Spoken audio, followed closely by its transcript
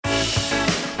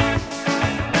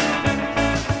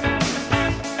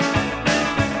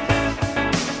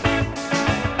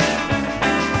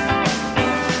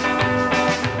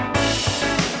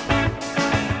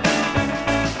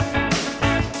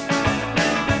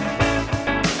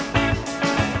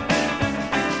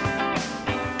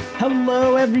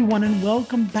Hello, everyone, and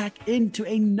welcome back into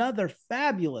another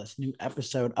fabulous new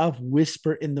episode of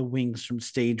Whisper in the Wings from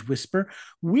Stage Whisper.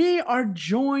 We are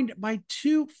joined by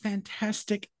two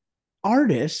fantastic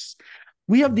artists.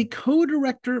 We have the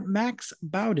co-director Max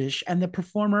Baudish and the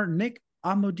performer Nick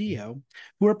Amodio,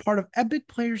 who are part of Epic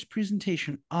Players'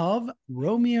 presentation of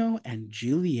Romeo and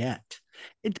Juliet.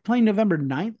 It's playing November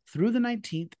 9th through the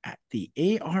 19th at the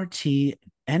ART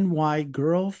NY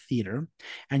Girl Theater,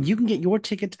 and you can get your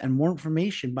tickets and more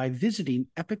information by visiting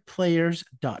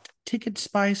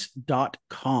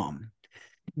epicplayers.ticketspice.com.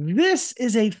 This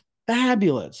is a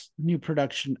fabulous new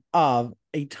production of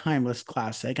a timeless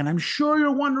classic, and I'm sure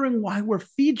you're wondering why we're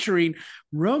featuring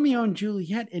Romeo and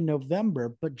Juliet in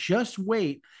November, but just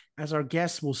wait, as our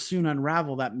guests will soon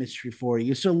unravel that mystery for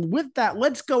you. So with that,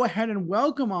 let's go ahead and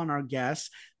welcome on our guests.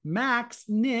 Max,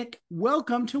 Nick,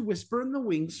 welcome to Whisper in the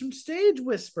Wings from Stage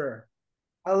Whisper.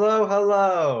 Hello,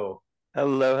 hello.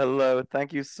 Hello, hello.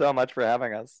 Thank you so much for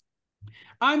having us.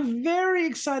 I'm very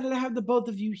excited to have the both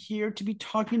of you here to be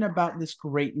talking about this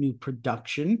great new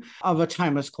production of a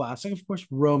timeless classic, of course,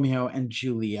 Romeo and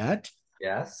Juliet.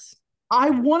 Yes. I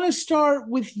want to start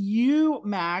with you,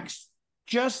 Max.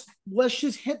 Let's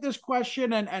just hit this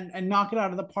question and knock it out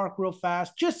of the park real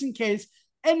fast, just in case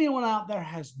anyone out there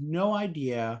has no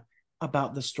idea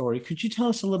about the story. Could you tell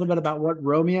us a little bit about what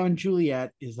Romeo and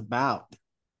Juliet is about?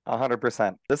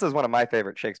 100%. This is one of my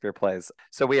favorite Shakespeare plays.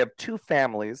 So we have two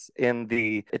families in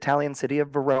the Italian city of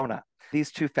Verona.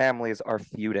 These two families are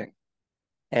feuding,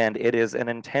 and it is an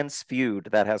intense feud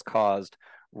that has caused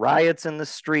riots in the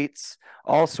streets,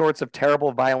 all sorts of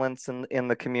terrible violence in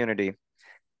the community.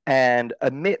 And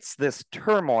amidst this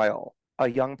turmoil, a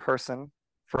young person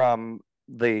from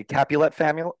the Capulet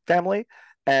family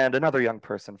and another young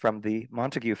person from the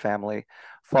Montague family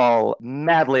fall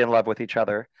madly in love with each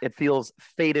other. It feels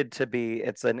fated to be.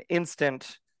 It's an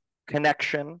instant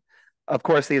connection. Of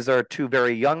course, these are two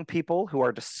very young people who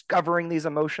are discovering these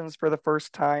emotions for the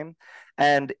first time.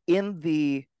 And in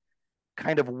the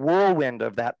kind of whirlwind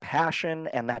of that passion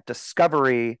and that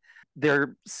discovery,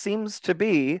 there seems to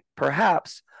be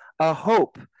perhaps a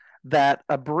hope that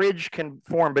a bridge can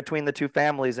form between the two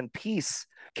families and peace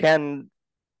can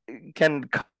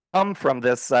come from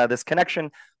this connection.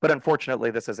 But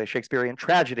unfortunately, this is a Shakespearean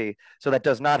tragedy, so that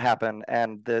does not happen,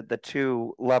 and the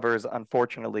two lovers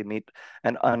unfortunately meet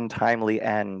an untimely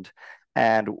end.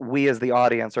 And we as the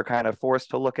audience are kind of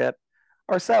forced to look at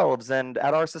ourselves and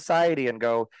at our society and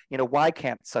go, why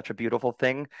can't such a beautiful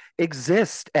thing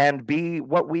exist and be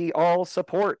what we all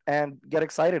support and get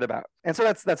excited about? And so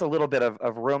that's a little bit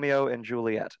of Romeo and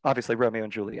Juliet. Obviously, Romeo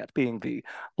and Juliet being the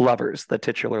lovers, the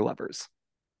titular lovers.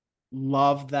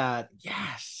 Love that.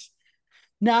 Yes.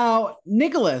 Now,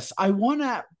 Nicholas, I want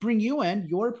to bring you in.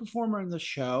 You're a performer in the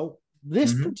show.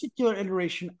 This particular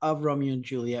iteration of Romeo and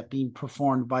Juliet being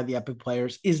performed by the Epic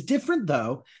Players is different,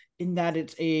 though, in that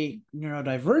it's a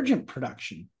neurodivergent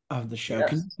production of the show. Yes.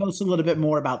 Can you tell us a little bit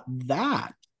more about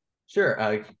that?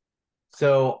 Sure.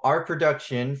 So our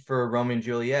production for Romeo and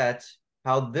Juliet,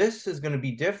 how this is going to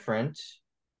be different,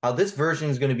 how this version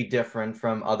is going to be different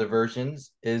from other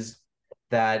versions is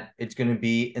that it's going to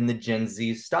be in the Gen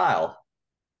Z style.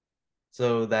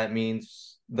 So that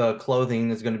means the clothing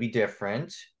is going to be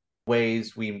different,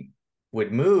 ways we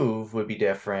would move would be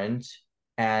different,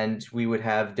 and we would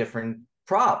have different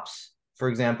props. For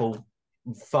example,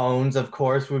 phones, of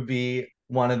course, would be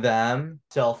one of them,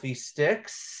 selfie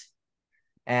sticks,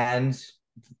 and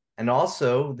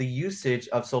also the usage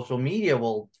of social media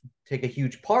will take a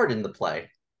huge part in the play.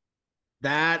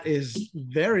 That is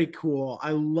very cool.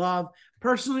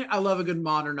 Personally, I love a good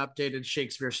modern updated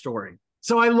Shakespeare story.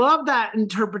 So I love that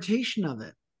interpretation of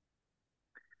it.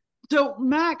 So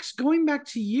Max, going back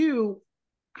to you,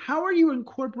 how are you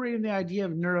incorporating the idea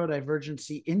of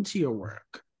neurodivergency into your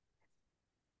work?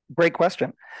 Great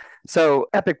question. So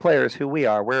Epic Players, who we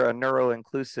are, we're a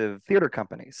neuro-inclusive theater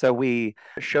company. So we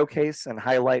showcase and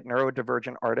highlight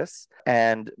neurodivergent artists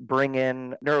and bring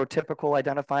in neurotypical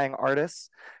identifying artists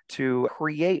to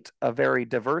create a very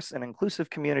diverse and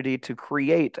inclusive community, to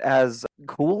create as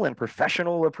cool and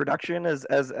professional a production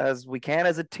as we can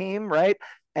as a team, right?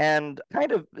 And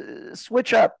kind of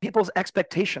switch up people's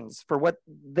expectations for what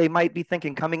they might be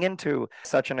thinking coming into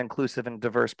such an inclusive and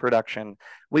diverse production.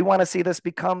 We want to see this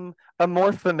become a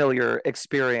more familiar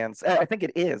experience. I think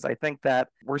it is. I think that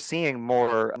we're seeing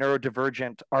more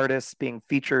neurodivergent artists being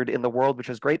featured in the world, which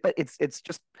is great, but it's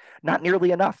just not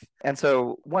nearly enough. And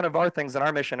so one of our things in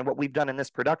our mission and what we've done in this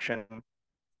production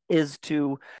is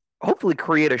to hopefully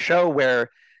create a show where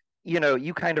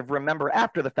you kind of remember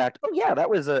after the fact, oh yeah, that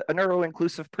was a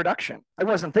neuro-inclusive production. I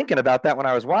wasn't thinking about that when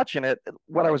I was watching it.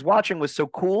 What I was watching was so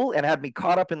cool and had me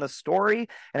caught up in the story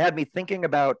and had me thinking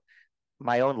about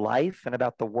my own life and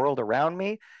about the world around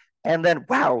me. And then,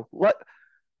 wow,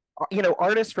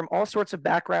 artists from all sorts of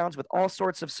backgrounds with all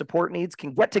sorts of support needs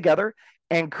can get together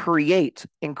and create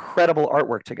incredible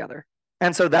artwork together.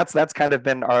 And so that's kind of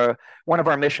been one of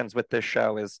our missions with this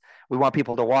show is we want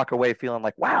people to walk away feeling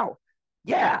like, wow,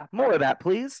 yeah, more of that,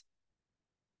 please.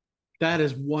 That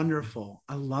is wonderful.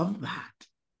 I love that.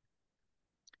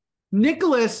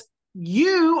 Nicholas,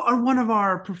 you are one of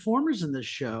our performers in this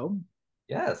show.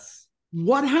 Yes.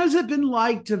 What has it been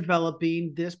like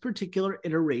developing this particular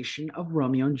iteration of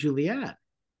Romeo and Juliet?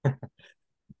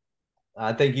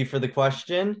 Thank you for the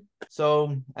question.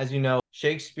 So, as you know,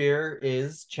 Shakespeare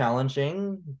is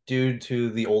challenging due to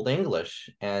the Old English,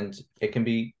 and it can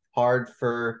be hard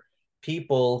for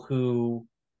people who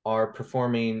are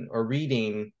performing or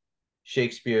reading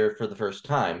Shakespeare for the first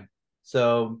time.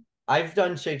 So, I've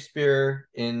done Shakespeare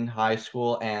in high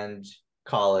school and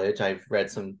college. I've read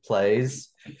some plays.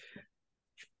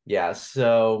 Yeah,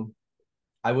 so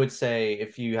I would say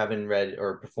if you haven't read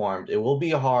or performed, it will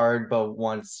be hard, but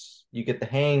once you get the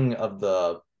hang of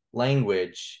the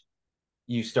language,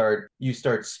 you start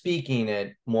speaking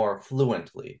it more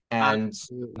fluently. And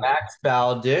Max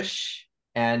Baldish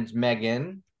and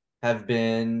Megan have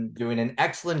been doing an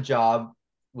excellent job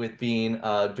with being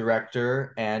a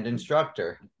director and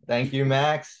instructor. Thank you,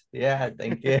 Max. Yeah,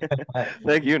 thank you.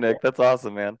 Thank you, Nick. That's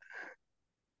awesome, man.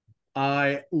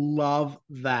 I love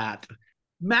that.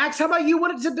 Max, how about you?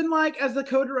 What has it been like as the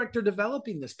co-director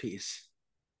developing this piece?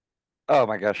 Oh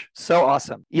my gosh, so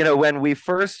awesome. When we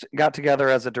first got together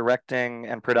as a directing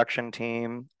and production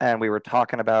team and we were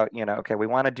talking about, okay, we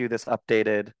want to do this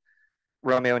updated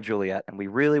Romeo and Juliet, and we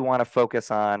really want to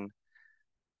focus on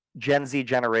Gen Z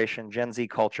generation, Gen Z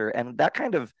culture. And that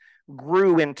kind of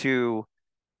grew into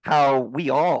how we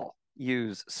all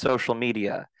use social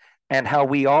media and how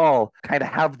we all kind of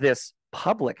have this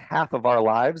public half of our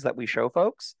lives that we show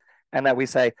folks and that we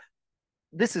say,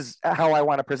 this is how I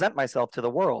want to present myself to the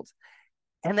world.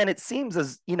 And then it seems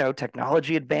as,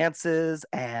 technology advances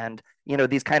and,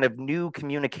 these kind of new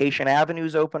communication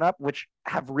avenues open up, which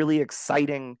have really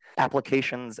exciting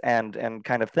applications and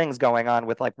kind of things going on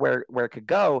with like where it could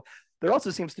go. There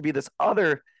also seems to be this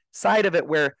other side of it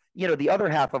where, the other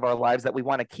half of our lives that we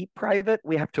want to keep private,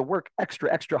 we have to work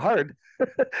extra hard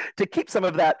to keep some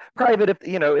of that private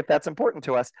if that's important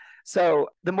to us. So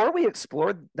the more we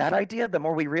explored that idea, the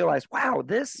more we realized, wow,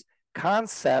 this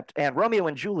concept and Romeo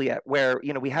and Juliet, where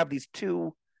we have these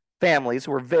two families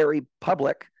who are very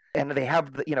public and they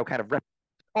have the kind of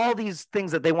all these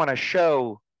things that they want to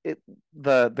show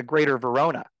the greater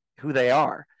Verona who they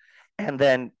are, and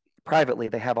then privately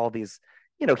they have all these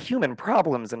human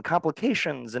problems and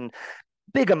complications and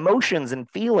big emotions and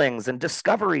feelings and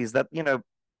discoveries that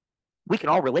we can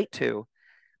all relate to.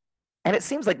 And it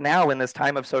seems like now in this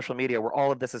time of social media where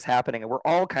all of this is happening and we're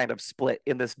all kind of split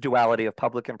in this duality of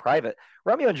public and private,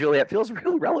 Romeo and Juliet feels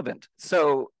really relevant.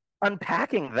 So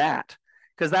unpacking that,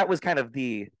 because that was kind of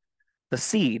the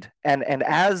seed. And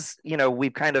as,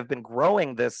 we've kind of been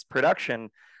growing this production,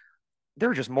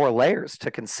 there are just more layers to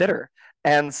consider.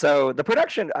 And so the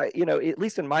production, at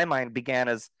least in my mind, began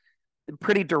as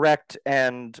pretty direct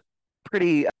and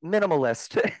pretty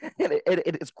minimalist.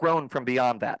 It's grown from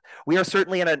beyond that. We are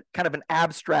certainly in a kind of an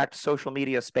abstract social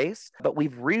media space, but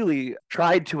we've really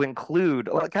tried to include,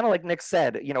 kind of like Nick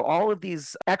said, all of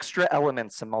these extra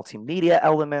elements, some multimedia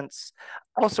elements,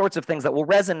 all sorts of things that will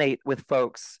resonate with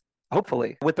folks,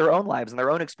 hopefully, with their own lives and their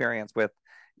own experience with,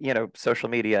 social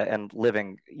media and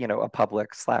living, a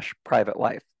public/private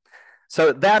life.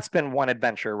 So that's been one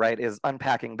adventure, right? Is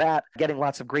unpacking that, getting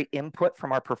lots of great input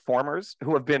from our performers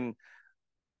who have been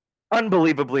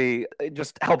unbelievably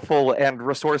just helpful and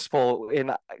resourceful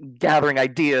in gathering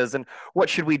ideas and what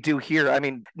should we do here. I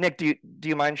mean, Nick, do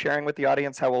you mind sharing with the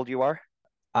audience how old you are?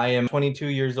 I am 22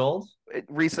 years old.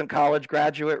 Recent college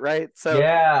graduate, right? So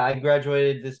yeah, I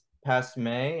graduated this past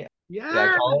May.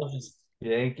 Yeah, college.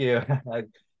 Thank you.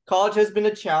 College has been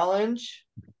a challenge,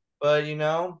 but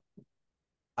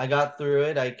I got through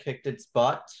it. I kicked its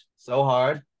butt so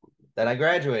hard that I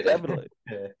graduated.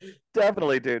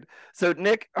 Definitely, dude. So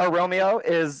Nick, our Romeo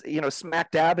is,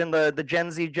 smack dab in the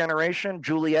Gen Z generation.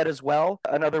 Juliet as well,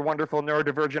 another wonderful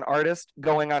neurodivergent artist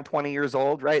going on 20 years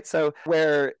old, right? So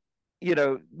where,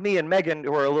 me and Megan,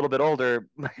 who are a little bit older,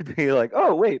 might be like,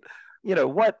 oh, wait,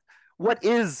 what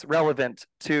is relevant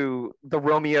to the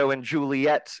Romeo and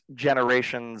Juliet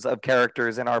generations of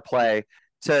characters in our play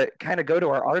to kind of go to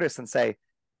our artists and say,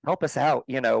 help us out.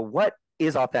 What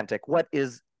is authentic, what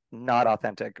is not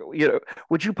authentic.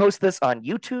 Would you post this on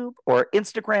YouTube or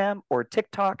Instagram or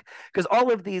TikTok? Because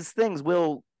all of these things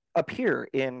will appear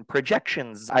in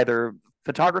projections, either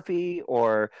photography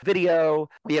or video.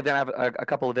 We have a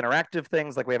couple of interactive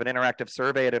things, like we have an interactive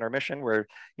survey at intermission where,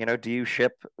 do you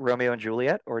ship Romeo and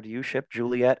Juliet, or do you ship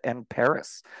Juliet and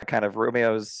Paris? Kind of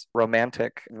Romeo's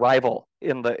romantic rival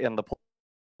in the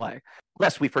play.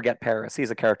 Lest we forget Paris.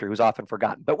 He's a character who's often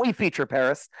forgotten, but we feature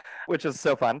Paris, which is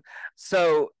so fun.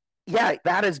 So yeah,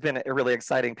 that has been a really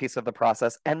exciting piece of the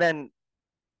process. And then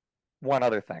one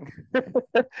other thing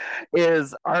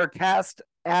is our cast,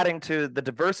 adding to the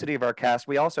diversity of our cast.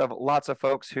 We also have lots of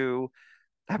folks who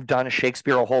have done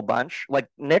Shakespeare a whole bunch. Like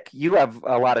Nick, you have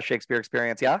a lot of Shakespeare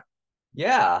experience, yeah?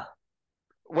 Yeah.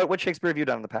 What Shakespeare have you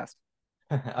done in the past?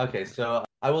 Okay, so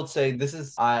I will say this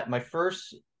is my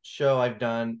first show I've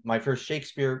done. My first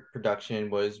Shakespeare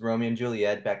production was Romeo and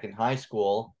Juliet back in high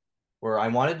school, where I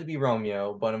wanted to be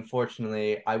Romeo, but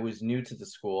unfortunately I was new to the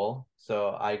school,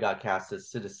 so I got cast as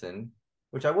Citizen,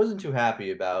 which I wasn't too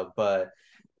happy about, but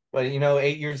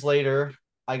 8 years later,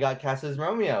 I got cast as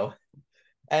Romeo.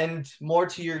 And more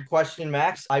to your question,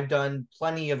 Max, I've done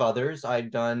plenty of others.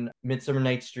 I've done Midsummer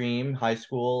Night's Dream, high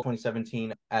school,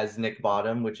 2017, as Nick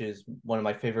Bottom, which is one of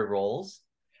my favorite roles.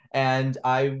 And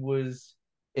I was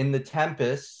in The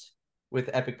Tempest with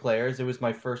Epic Players. It was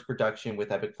my first production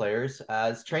with Epic Players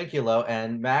as Tranquilo,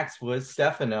 and Max was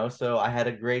Stefano. So I had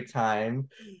a great time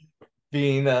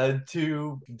being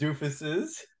two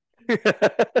doofuses.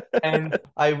 And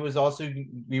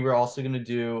we were also going to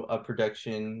do a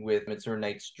production with Midsummer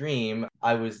Night's Dream.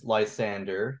 I was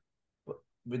Lysander.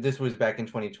 This was back in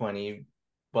 2020,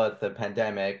 but the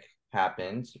pandemic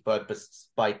happened. But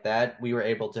despite that, we were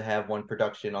able to have one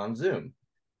production on Zoom.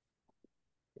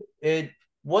 It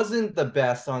wasn't the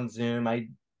best on Zoom. I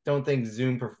don't think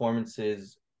Zoom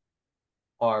performances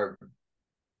are,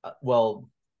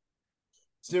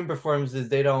 Zoom performances,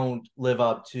 they don't live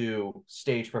up to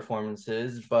stage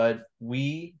performances, but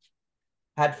we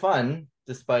had fun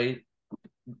despite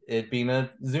it being a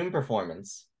Zoom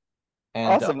performance.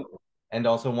 And awesome. And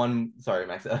also sorry,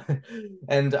 Max.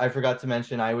 And I forgot to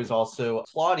mention, I was also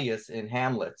Claudius in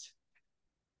Hamlet.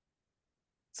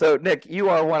 So, Nick, you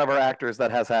are one of our actors that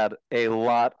has had a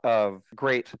lot of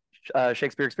great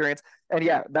Shakespeare experience. And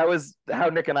yeah, that was how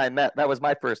Nick and I met. That was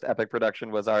my first epic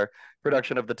production, was our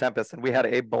production of The Tempest. And we had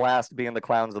a blast being the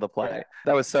clowns of the play. Yeah.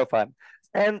 That was so fun.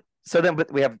 And so then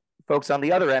we have folks on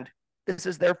the other end. This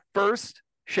is their first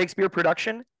Shakespeare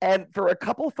production. And for a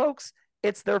couple folks,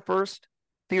 it's their first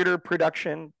theater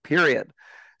production, period.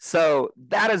 So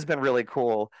that has been really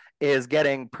cool, is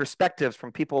getting perspectives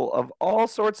from people of all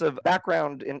sorts of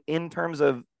background in terms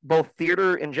of both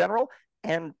theater in general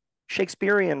and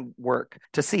Shakespearean work,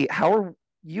 to see how are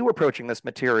you approaching this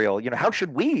material? How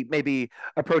should we maybe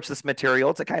approach this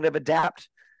material to kind of adapt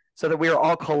so that we are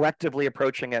all collectively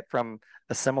approaching it from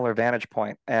a similar vantage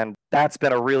point. And that's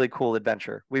been a really cool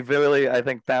adventure. We've really, I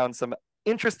think, found some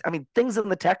things in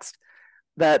the text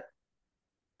that,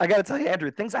 I got to tell you,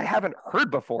 Andrew, things I haven't heard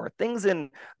before, things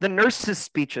in the nurse's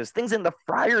speeches, things in the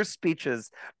friar's speeches,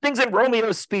 things in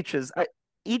Romeo's speeches.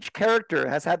 Each character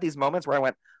has had these moments where I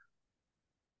went,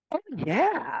 oh,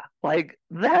 yeah, like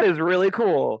that is really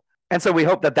cool. And so we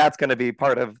hope that that's going to be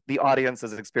part of the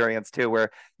audience's experience too, where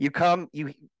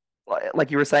like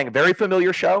you were saying, a very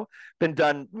familiar show, been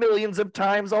done millions of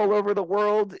times all over the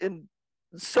world in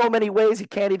so many ways you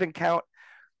can't even count.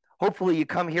 Hopefully you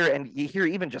come here and you hear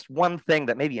even just one thing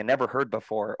that maybe you never heard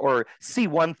before, or see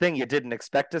one thing you didn't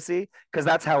expect to see, because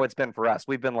that's how it's been for us.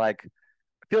 We've been it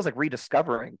feels like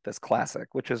rediscovering this classic,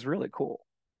 which is really cool.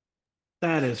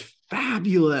 That is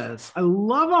fabulous. I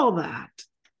love all that.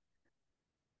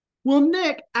 Well,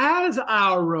 Nick, as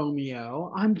our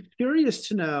Romeo, I'm curious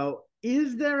to know,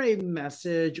 is there a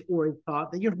message or a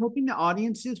thought that you're hoping the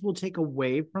audiences will take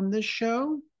away from this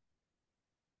show?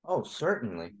 Oh,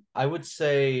 certainly. I would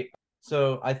say,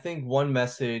 so I think one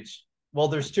message, well,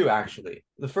 there's two actually.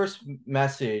 The first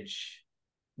message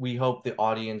we hope the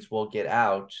audience will get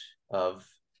out of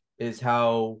is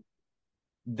how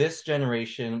this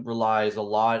generation relies a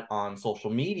lot on social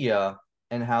media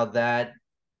and how that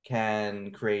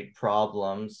can create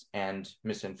problems and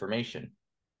misinformation.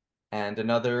 And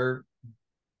another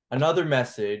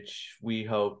message we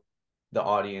hope the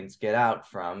audience get out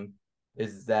from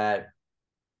is that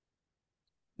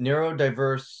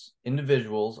neurodiverse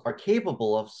individuals are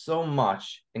capable of so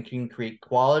much and can create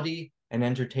quality and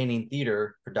entertaining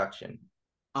theater production.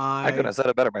 I couldn't have said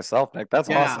it better myself, Nick. That's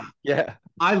awesome. Yeah.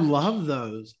 I love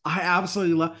those. I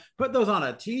absolutely love. Put those on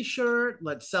a t-shirt.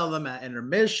 Let's sell them at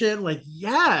intermission.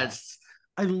 Yes,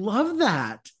 I love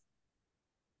that.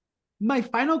 My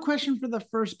final question for the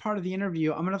first part of the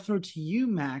interview, I'm going to throw to you,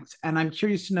 Max, and I'm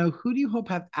curious to know, who do you hope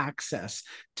have access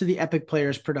to the Epic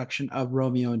Players production of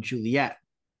Romeo and Juliet?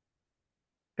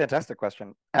 Fantastic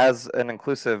question. As an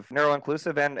inclusive,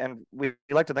 neuro-inclusive, and we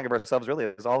like to think of ourselves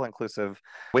really as all inclusive,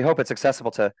 we hope it's accessible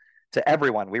to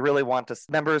everyone. We really want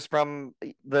members from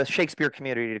the Shakespeare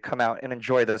community to come out and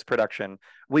enjoy this production.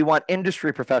 We want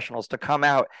industry professionals to come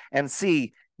out and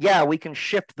see, yeah, we can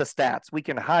shift the stats. We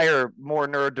can hire more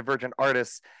neurodivergent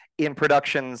artists in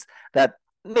productions that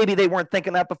maybe they weren't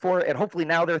thinking that before, and hopefully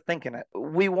now they're thinking it.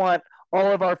 We want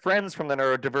all of our friends from the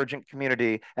neurodivergent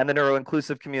community and the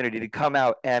neuro-inclusive community to come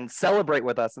out and celebrate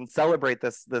with us and celebrate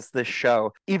this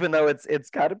show, even though it's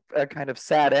got a kind of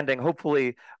sad ending.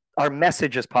 Hopefully our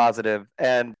message is positive,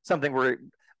 and something we're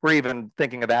even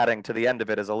thinking of adding to the end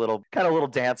of it is a little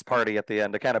dance party at the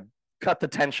end to kind of cut the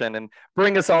tension and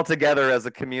bring us all together as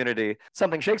a community.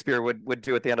 Something Shakespeare would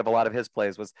do at the end of a lot of his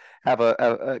plays was have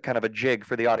a kind of a jig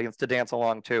for the audience to dance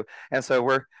along to. And so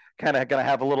we're kind of going to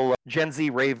have a little Gen Z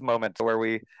rave moment where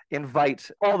we invite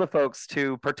all the folks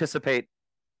to participate,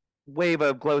 wave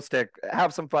a glow stick,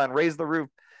 have some fun, raise the roof,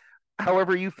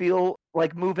 however you feel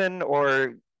like moving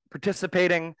or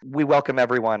participating. We welcome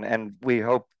everyone, and we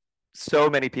hope so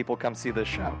many people come see this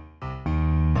show.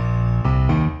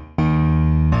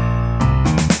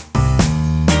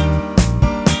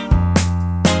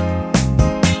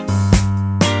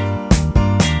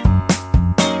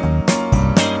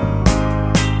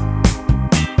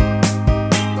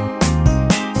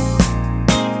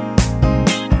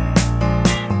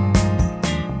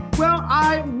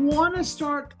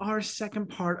 Start our second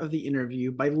part of the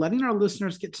interview by letting our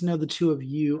listeners get to know the two of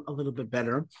you a little bit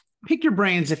better. Pick your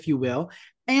brains, if you will.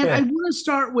 And I want to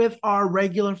start with our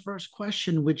regular first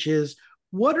question, which is,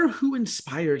 what or who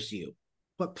inspires you?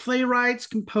 What playwrights,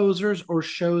 composers, or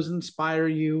shows inspire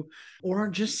you, or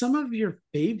just some of your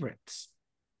favorites?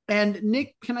 And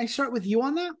Nick, can I start with you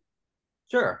on that?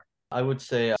 Sure. I would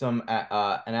say an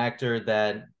actor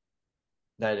that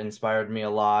inspired me a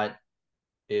lot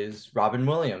is Robin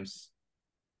Williams.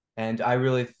 And I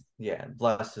really,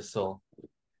 bless his soul.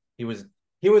 He was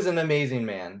an amazing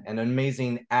man, an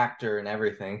amazing actor and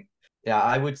everything. Yeah,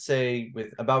 I would say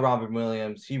about Robin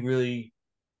Williams, he really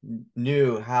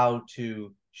knew how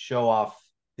to show off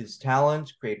his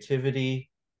talent, creativity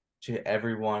to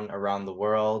everyone around the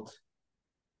world.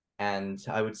 And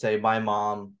I would say my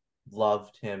mom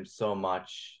loved him so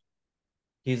much.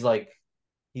 He's like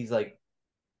the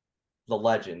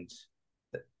legend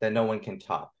that no one can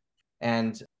top.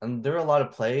 And there are a lot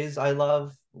of plays I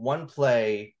love. One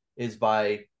play is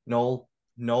by Noel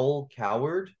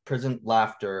Coward, Prison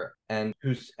Laughter, and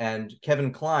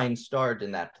Kevin Kline starred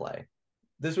in that play.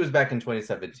 This was back in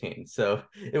 2017, so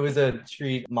it was a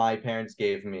treat my parents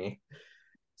gave me.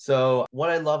 So what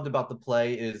I loved about the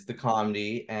play is the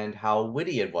comedy and how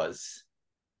witty it was.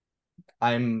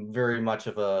 I'm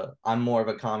more of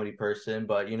a comedy person,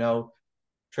 but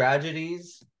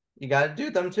tragedies, you got to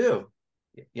do them too.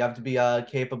 You have to be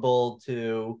capable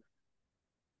to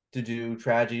do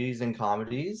tragedies and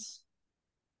comedies.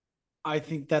 I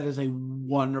think that is a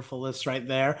wonderful list right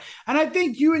there. And I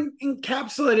think you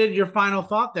encapsulated your final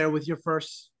thought there with your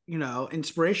first,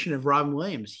 inspiration of Robin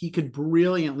Williams. He could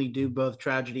brilliantly do both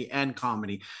tragedy and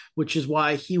comedy, which is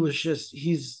why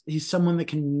he's someone that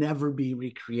can never be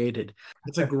recreated.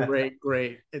 It's a great,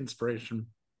 great inspiration.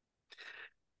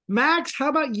 Max, how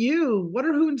about you? What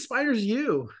or who inspires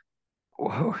you?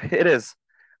 Whoa, that is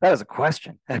a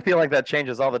question. I feel like that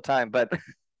changes all the time, but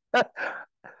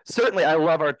certainly I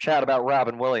love our chat about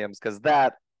Robin Williams, because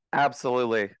that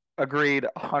absolutely agreed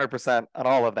 100% on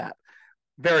all of that.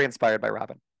 Very inspired by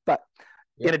Robin. But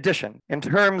in addition, in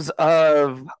terms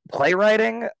of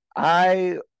playwriting,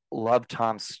 I love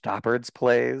Tom Stoppard's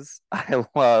plays. I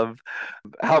love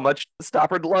how much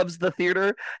Stoppard loves the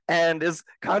theater and is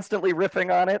constantly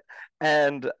riffing on it.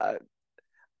 And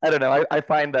I don't know. I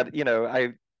find that,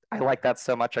 I like that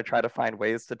so much. I try to find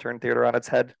ways to turn theater on its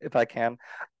head if I can.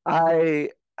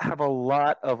 I have a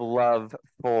lot of love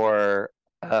for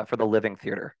the living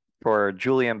theater, for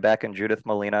Julian Beck and Judith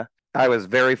Malina. I was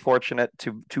very fortunate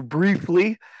to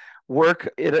briefly work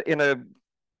on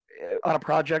a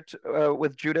project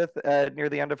with Judith near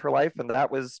the end of her life, and that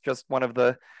was just one of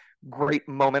the great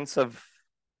moments of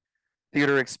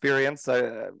theater experience.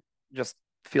 I just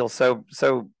feel so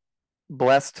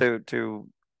blessed to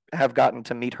have gotten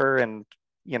to meet her, and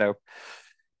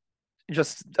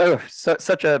just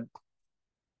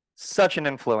such an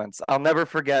influence. I'll never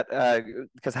forget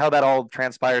because how that all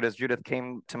transpired is Judith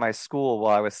came to my school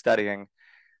while I was studying,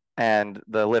 and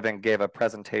the Living gave a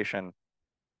presentation,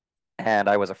 and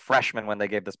I was a freshman when they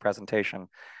gave this presentation,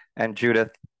 And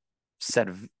Judith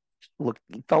said,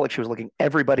 felt like she was looking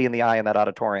everybody in the eye in that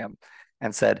auditorium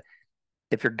and said,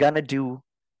 if you're going to do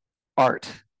art,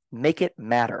 make it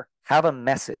matter, have a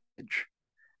message,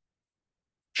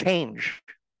 change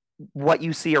what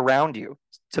you see around you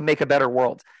to make a better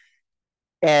world.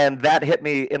 And that hit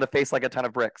me in the face like a ton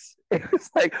of bricks. It was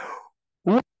like,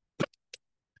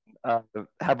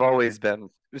 have always been,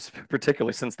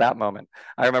 particularly since that moment.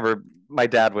 I remember my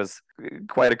dad was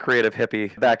quite a creative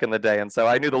hippie back in the day, and so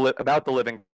I knew about the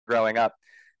living growing up,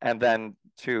 and then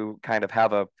to kind of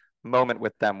have a moment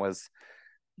with them was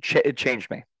it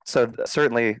changed me. So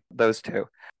certainly those two.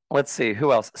 Let's see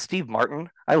who else. Steve Martin.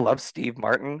 I love Steve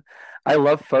Martin. I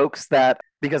love folks that,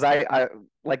 because I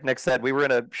like Nick said, we were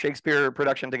in a Shakespeare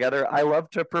production together. I love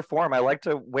to perform. I like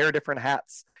to wear different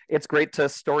hats. It's great to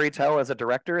storytell as a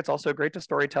director. It's also great to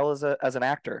storytell as an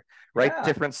actor, right? Yeah.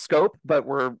 Different scope, but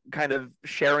we're kind of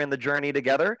sharing the journey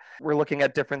together. We're looking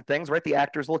at different things, right? The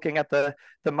actor's looking at the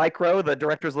micro, the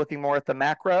director's looking more at the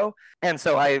macro. And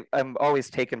so I'm always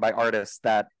taken by artists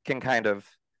that can kind of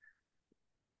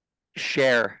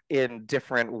share in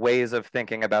different ways of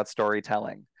thinking about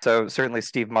storytelling. So certainly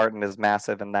Steve Martin is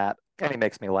massive in that, and he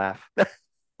makes me laugh,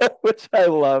 which I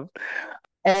love.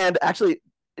 And actually,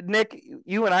 Nick,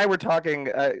 you and I were talking,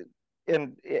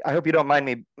 and I hope you don't mind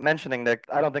me mentioning, Nick.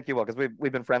 I don't think you will, because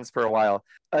we've been friends for a while.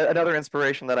 Another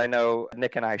inspiration that I know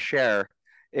Nick and I share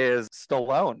is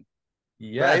Stallone.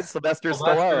 Yes. Right? Sylvester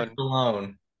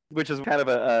Stallone. Which is kind of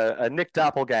a Nick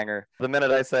doppelganger. The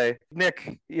minute I say,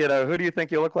 Nick, who do you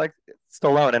think you look like?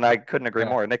 Stallone. And I couldn't agree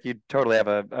more. Nick, you totally have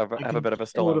a bit of a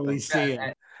Stallone. Totally see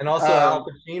it. And also Al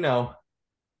Pacino.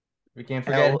 We can't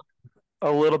forget.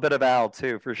 A little bit of Al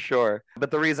too, for sure. But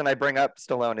the reason I bring up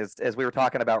Stallone is we were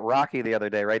talking about Rocky the other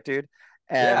day, right, dude?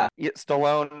 And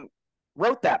Stallone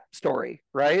wrote that story,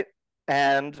 right?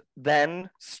 And then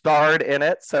starred in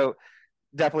it. So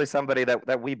definitely somebody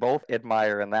that we both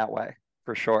admire in that way.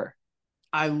 For sure.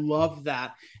 I love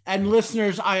that. And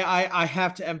listeners, I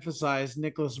have to emphasize,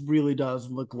 Nicholas really does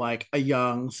look like a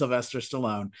young Sylvester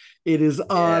Stallone. It is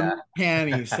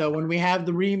uncanny. So when we have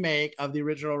the remake of the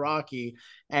original Rocky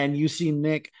and you see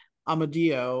Nick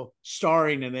Amadio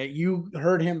starring in it, you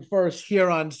heard him first here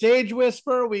on Stage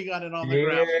Whisper. We got it on the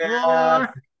ground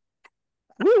floor.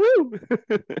 Woo-hoo.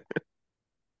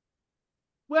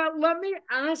 Well, let me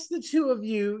ask the two of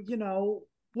you,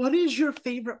 what is your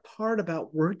favorite part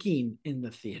about working in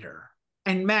the theater?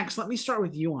 And Max, let me start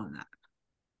with you on that.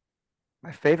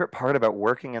 My favorite part about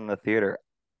working in the theater,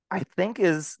 I think,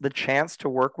 is the chance to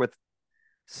work with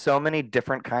so many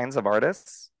different kinds of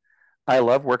artists. I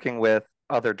love working with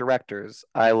other directors.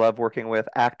 I love working with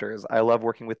actors. I love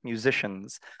working with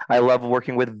musicians. I love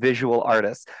working with visual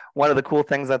artists. One of the cool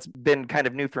things that's been kind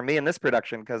of new for me in this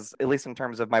production, because at least in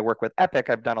terms of my work with Epic,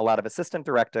 I've done a lot of assistant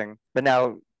directing, but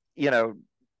now,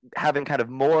 having kind of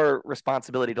more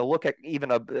responsibility to look at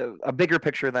even a bigger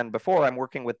picture than before, I'm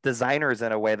working with designers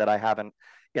in a way that I haven't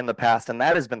in the past. And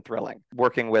that has been thrilling,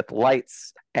 working with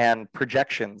lights and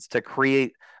projections to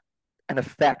create an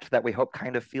effect that we hope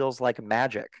kind of feels like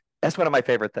magic. That's one of my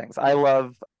favorite things. I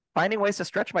love finding ways to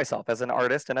stretch myself as an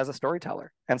artist and as a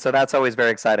storyteller. And so that's always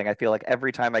very exciting. I feel like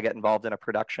every time I get involved in a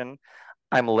production,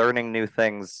 I'm learning new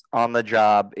things on the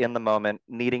job, in the moment,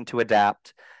 needing to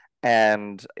adapt.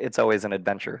 And it's always an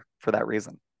adventure for that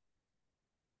reason.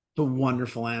 It's a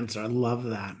wonderful answer. I love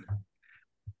that.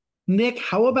 Nick,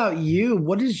 how about you?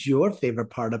 What is your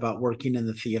favorite part about working in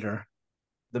the theater?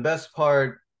 The best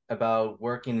part about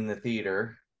working in the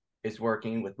theater is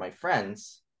working with my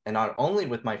friends, and not only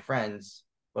with my friends,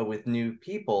 but with new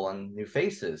people and new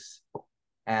faces.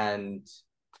 And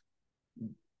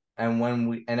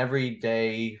every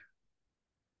day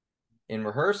in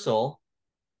rehearsal,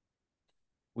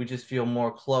 we just feel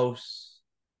more closer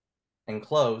and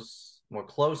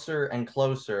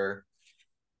closer,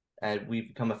 and we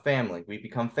become a family. We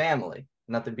become family.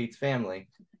 Nothing beats family.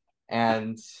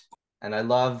 And I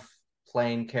love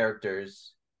playing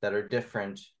characters that are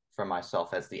different from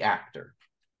myself as the actor.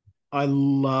 I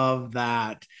love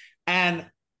that. And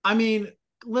I mean,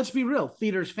 let's be real,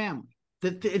 theater's family.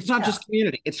 It's not just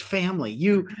community, it's family.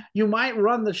 You might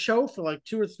run the show for like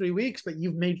 2 or 3 weeks, but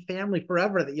you've made family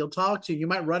forever that you'll talk to. You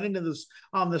might run into this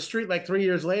on the street like 3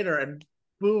 years later and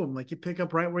boom, like you pick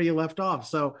up right where you left off.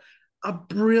 So a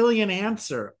brilliant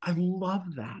answer. I love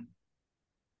that.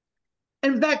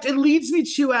 In fact, it leads me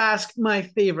to ask my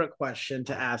favorite question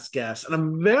to ask guests. And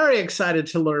I'm very excited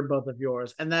to learn both of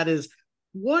yours. And that is,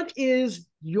 what is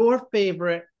your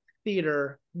favorite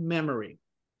theater memory?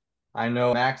 I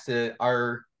know, Max,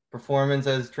 our performance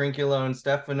as Trinculo and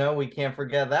Stefano, we can't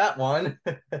forget that one.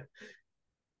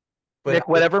 But Nick,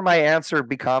 whatever my answer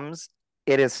becomes,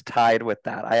 it is tied with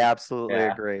that. I absolutely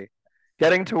yeah, agree.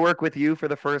 Getting to work with you for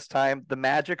the first time, the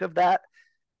magic of that,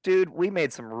 dude, we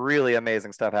made some really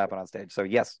amazing stuff happen on stage. So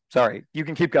yes, sorry, you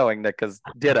can keep going, Nick, because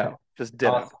ditto, just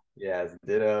ditto. awesome. Yes,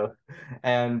 ditto.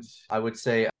 And I would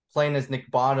say playing as Nick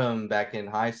Bottom back in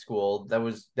high school,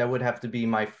 that would have to be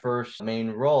my first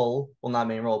main role. Well, not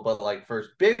main role, but like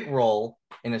first big role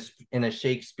in a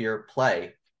Shakespeare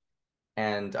play.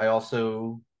 And I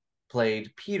also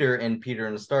played Peter in Peter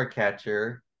and the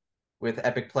Starcatcher with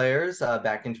Epic Players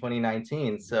back in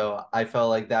 2019. So I felt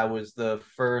like that was the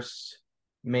first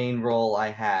main role I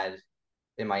had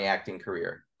in my acting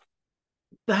career.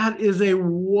 That is a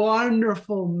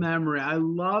wonderful memory. I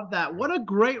love that. What a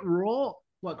great role.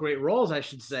 What great roles, I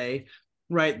should say,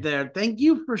 right there. Thank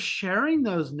you for sharing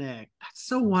those, Nick. That's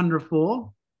so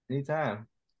wonderful. Anytime.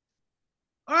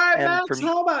 All right, And for Max,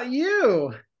 how about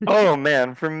you? oh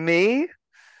man, for me,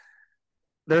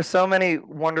 there's so many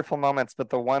wonderful moments, but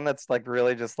the one that's like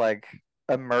really just like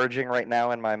emerging right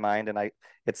now in my mind, and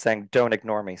it's saying, "Don't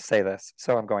ignore me, say this."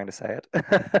 So I'm going to say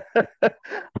it.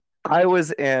 I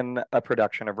was in a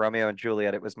production of Romeo and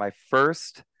Juliet. It was my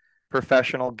first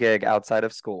professional gig outside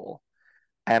of school,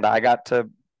 and I got to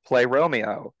play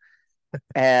Romeo.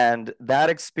 And that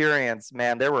experience,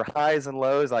 man, there were highs and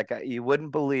lows like you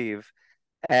wouldn't believe.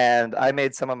 And I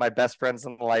made some of my best friends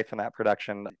in life in that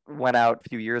production. Went out a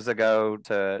few years ago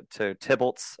to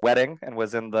Tybalt's wedding and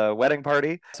was in the wedding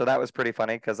party. So that was pretty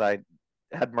funny because I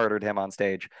had murdered him on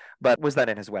stage, but was then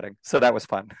in his wedding. So that was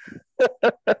fun.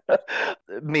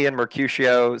 Me and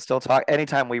Mercutio still talk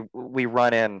anytime we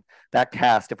run in that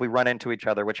cast, if we run into each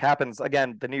other, which happens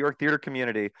again, the New York theater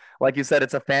community, like you said,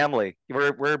 it's a family.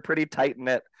 We're pretty tight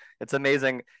knit. It's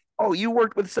amazing. Oh, you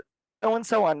worked with so and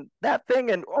so on that thing,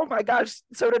 and oh my gosh,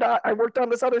 so did I worked on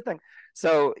this other thing.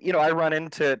 So I run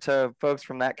into folks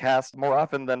from that cast more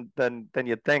often than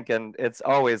you'd think, and it's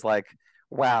always like,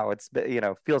 wow, it's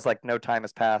feels like no time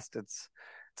has passed. It's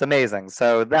amazing.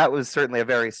 So that was certainly a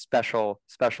very special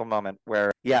moment where,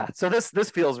 yeah, so this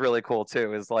feels really cool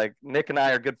too, is like Nick and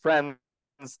I are good friends.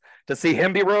 To see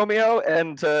him be Romeo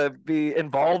and to be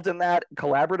involved in that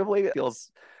collaboratively, it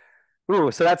feels. Ooh,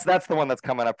 so that's the one that's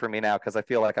coming up for me now, because I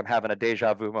feel like I'm having a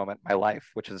deja vu moment in my life,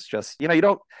 which is just, you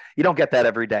don't get that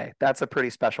every day. That's a pretty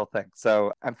special thing.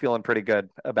 So I'm feeling pretty good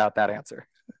about that answer.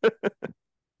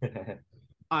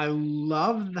 I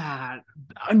love that.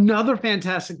 Another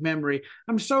fantastic memory.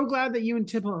 I'm so glad that you and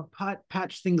Tipple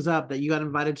patched things up, that you got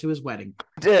invited to his wedding.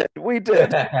 We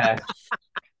did.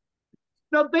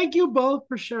 No, thank you both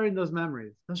for sharing those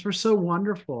memories. Those were so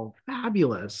wonderful.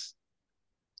 Fabulous.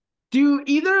 Do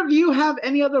either of you have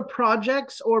any other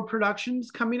projects or productions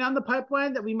coming on the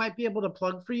pipeline that we might be able to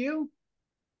plug for you?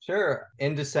 Sure.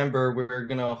 In December,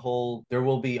 there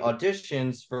will be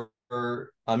auditions for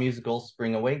a musical,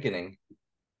 Spring Awakening.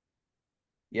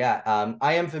 Yeah,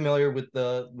 I am familiar with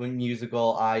the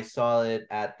musical. I saw it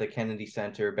at the Kennedy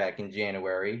Center back in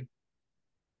January.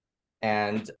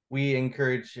 And we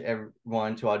encourage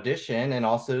everyone to audition and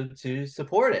also to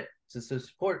support it, to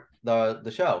support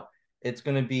the show. It's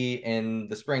going to be in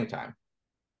the springtime.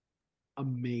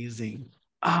 Amazing.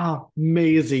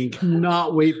 Amazing.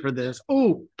 Cannot wait for this.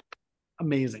 Oh,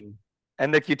 amazing.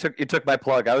 And Nick, you took my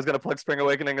plug. I was going to plug Spring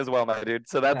Awakening as well, my dude.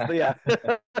 So that's the yeah.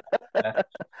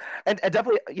 and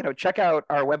definitely, check out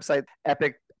our website,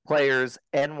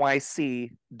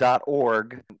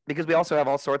 epicplayersnyc.org, because we also have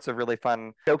all sorts of really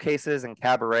fun showcases and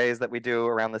cabarets that we do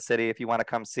around the city if you want to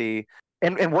come see.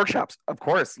 And workshops, of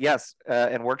course, yes,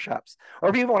 and workshops. Or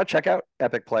if you even want to check out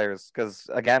Epic Players, because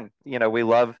again, we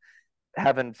love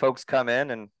having folks come in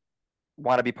and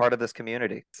want to be part of this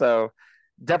community. So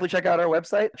definitely check out our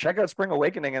website. Check out Spring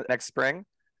Awakening next spring.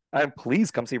 And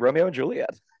please come see Romeo and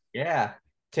Juliet. Yeah.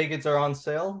 Tickets are on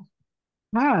sale.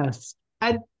 Yes.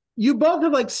 And you both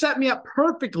have set me up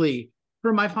perfectly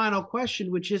for my final question,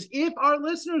 which is, if our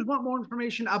listeners want more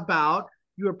information about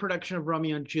your production of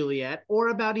Romeo and Juliet, or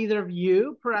about either of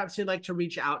you, perhaps they'd like to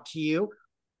reach out to you,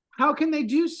 how can they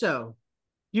do so?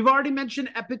 You've already mentioned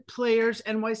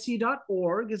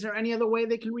epicplayersnyc.org. Is there any other way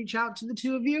they can reach out to the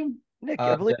two of you? Nick,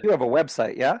 I believe you have a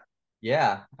website, yeah?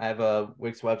 Yeah, I have a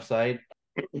Wix website.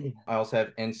 I also have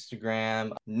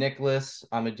Instagram, Nicholas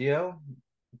Amadeo.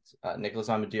 Nicholas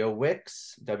Amadeo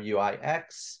Wix,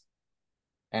 Wix.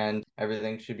 And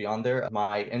everything should be on there.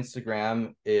 My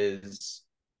Instagram is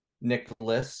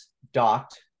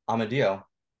Nicholas.Amadeo.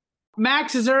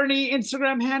 Max, is there any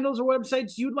Instagram handles or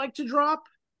websites you'd like to drop?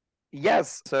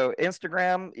 Yes. So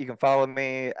Instagram, you can follow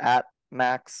me at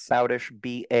Max Baudish,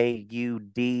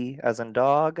 Baud as in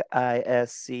dog,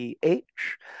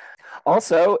 ISCH.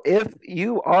 Also, if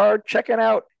you are checking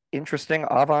out interesting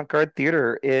avant-garde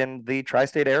theater in the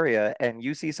tri-state area, and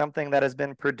you see something that has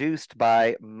been produced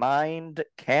by Mind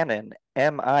Canon,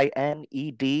 MindCanon,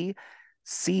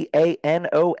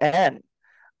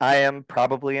 I am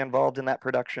probably involved in that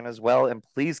production as well, and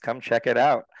please come check it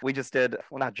out. We just did,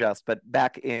 well, not just, but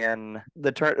back in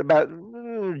the about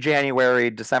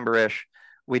January, December-ish,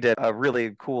 we did a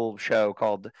really cool show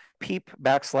called Peep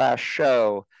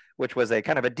 /Show, which was a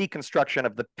kind of a deconstruction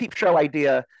of the peep show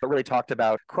idea, but really talked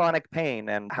about chronic pain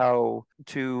and how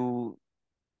to,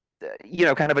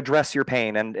 kind of address your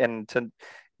pain and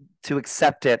to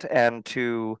accept it and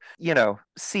to,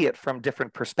 see it from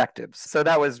different perspectives. So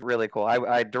that was really cool.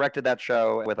 I directed that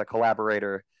show with a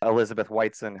collaborator, Elizabeth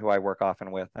Whiteson, who I work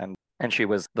often with, and she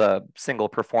was the single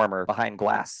performer behind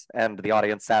glass, and the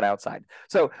audience sat outside.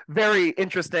 So very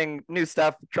interesting new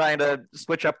stuff, trying to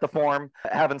switch up the form,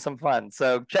 having some fun.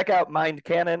 So check out Mind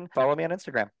Canon. Follow me on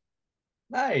Instagram.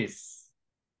 Nice.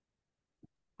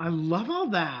 I love all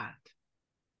that.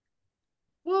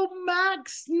 Well,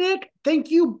 Max, Nick, thank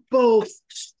you both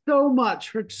so much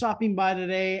for stopping by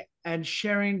today and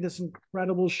sharing this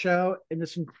incredible show in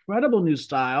this incredible new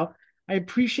style. I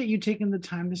appreciate you taking the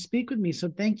time to speak with me. So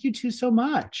thank you two so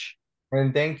much.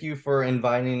 And thank you for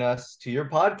inviting us to your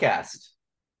podcast.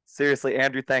 Seriously,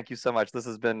 Andrew, thank you so much. This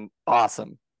has been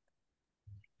awesome.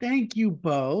 Thank you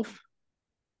both.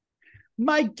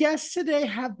 My guests today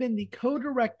have been the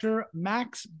co-director,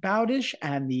 Max Bowdish,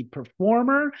 and the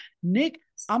performer, Nick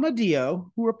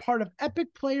Amadio, who are part of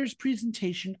Epic Players'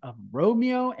 presentation of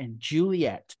Romeo and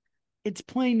Juliet. It's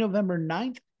playing November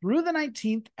 9th through the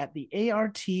 19th at the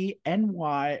ART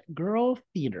NY Girl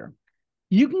Theater.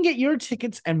 You can get your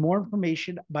tickets and more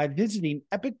information by visiting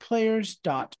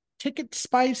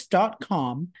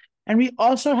epicplayers.ticketspice.com. And we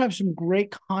also have some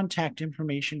great contact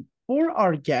information for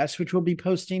our guests, which we'll be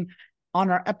posting on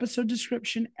our episode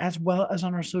description as well as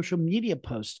on our social media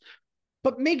posts.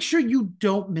 But make sure you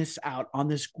don't miss out on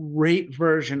this great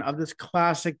version of this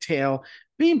classic tale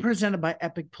being presented by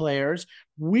Epic Players.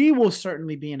 We will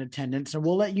certainly be in attendance, and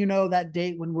we'll let you know that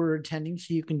date when we're attending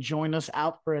so you can join us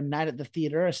out for a night at the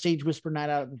theater, a Stage Whisper night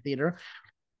out at the theater.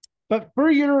 But for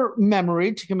your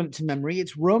memory, to commit it to memory,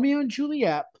 it's Romeo and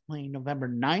Juliet playing November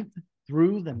 9th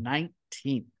through the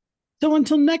 19th. So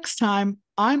until next time,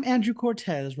 I'm Andrew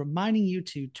Cortez, reminding you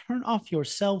to turn off your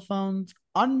cell phones,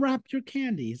 unwrap your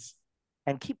candies,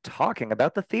 and keep talking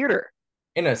about the theater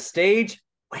in a stage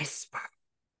whisper.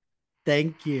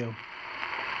 Thank you.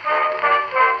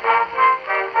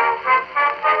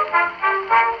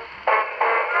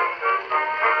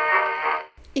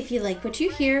 If you like what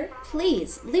you hear,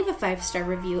 please leave a 5-star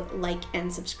review, like, and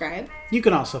subscribe. You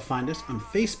can also find us on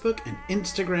Facebook and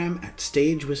Instagram at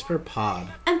Stage Whisper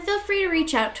Pod. And feel free to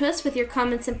reach out to us with your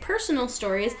comments and personal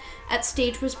stories at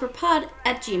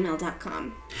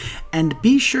stagewhisperpod@gmail.com. And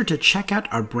be sure to check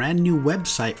out our brand new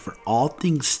website for all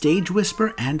things Stage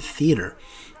Whisper and theater.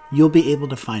 You'll be able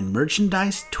to find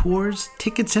merchandise, tours,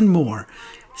 tickets, and more.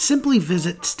 Simply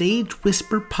visit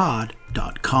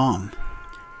stagewhisperpod.com.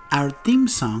 Our theme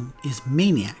song is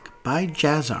Maniac by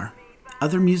Jazzar.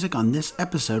 Other music on this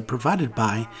episode provided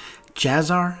by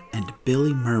Jazzar and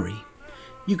Billy Murray.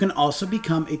 You can also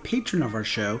become a patron of our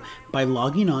show by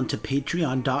logging on to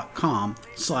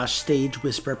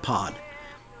patreon.com/stagewhisperpod.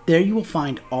 There you will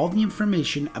find all the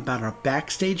information about our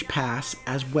backstage pass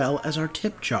as well as our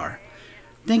tip jar.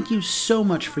 Thank you so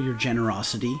much for your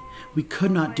generosity. We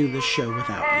could not do this show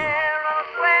without you.